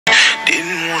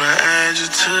wanna add you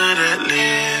to that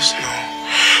list, no,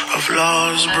 of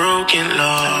lost, broken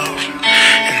love.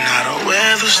 And now the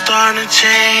weather's starting to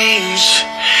change,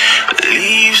 the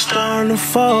leaves starting to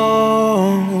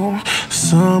fall.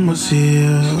 Summer's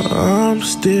here, I'm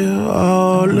still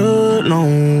all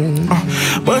alone.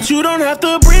 But you don't have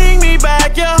to bring me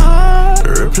back your heart.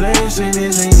 Replacing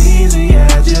this ain't easy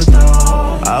as you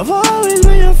thought. I've always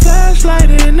been your flashlight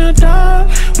in the dark.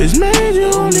 It's made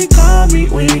you only call me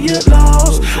when you get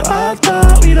lost. I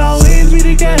thought we'd always be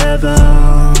together.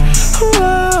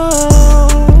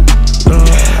 Whoa.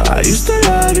 I used to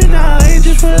love you, now I hate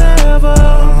you forever.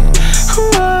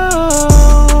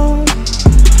 Whoa.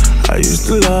 I used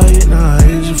to love you, now I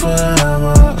hate you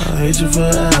forever. I hate you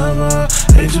forever,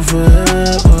 hate you forever.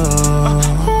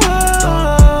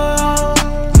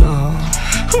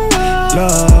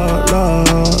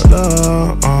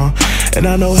 And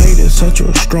I know hate is such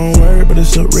a strong word, but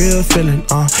it's a real feeling,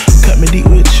 Cut me deep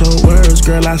with your words,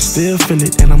 girl, I still feel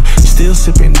it. And I'm still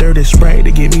sipping dirty Sprite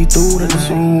to get me through the night.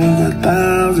 Song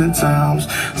 1,000 times,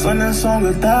 sung that song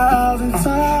 1,000 times.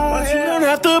 But you don't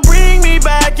have to bring me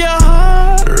back your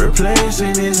heart.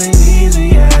 Replacing this ain't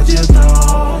easy as you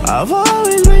thought. I've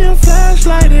always been your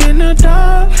flashlight in the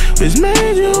dark. It's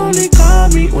made you only call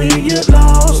me when you get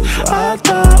lost. I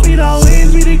thought we'd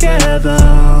always be together.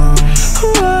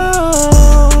 Whoa.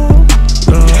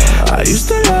 I used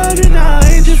to love you, now I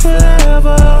hate you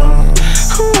forever.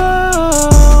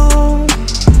 Whoa.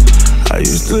 I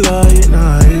used to love you,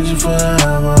 now I hate you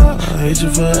forever. I hate you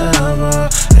forever,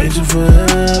 hate you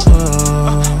forever.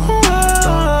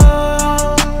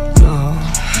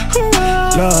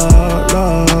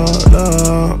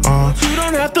 You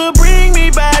don't have to bring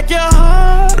me back your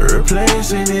heart.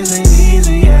 Replacing this ain't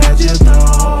easy as you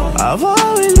thought. I've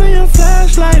always been your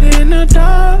flashlight in the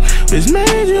dark. It's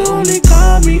made you only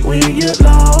call me when you get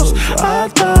lost. I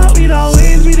thought we'd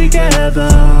always be together.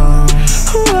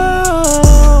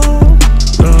 Whoa.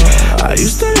 I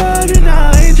used to love you,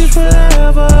 now I hate you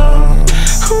forever.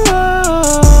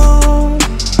 Whoa.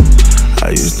 I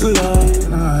used to love you,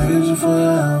 now I hate you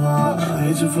forever. I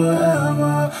hate you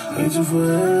forever, hate you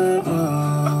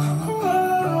forever.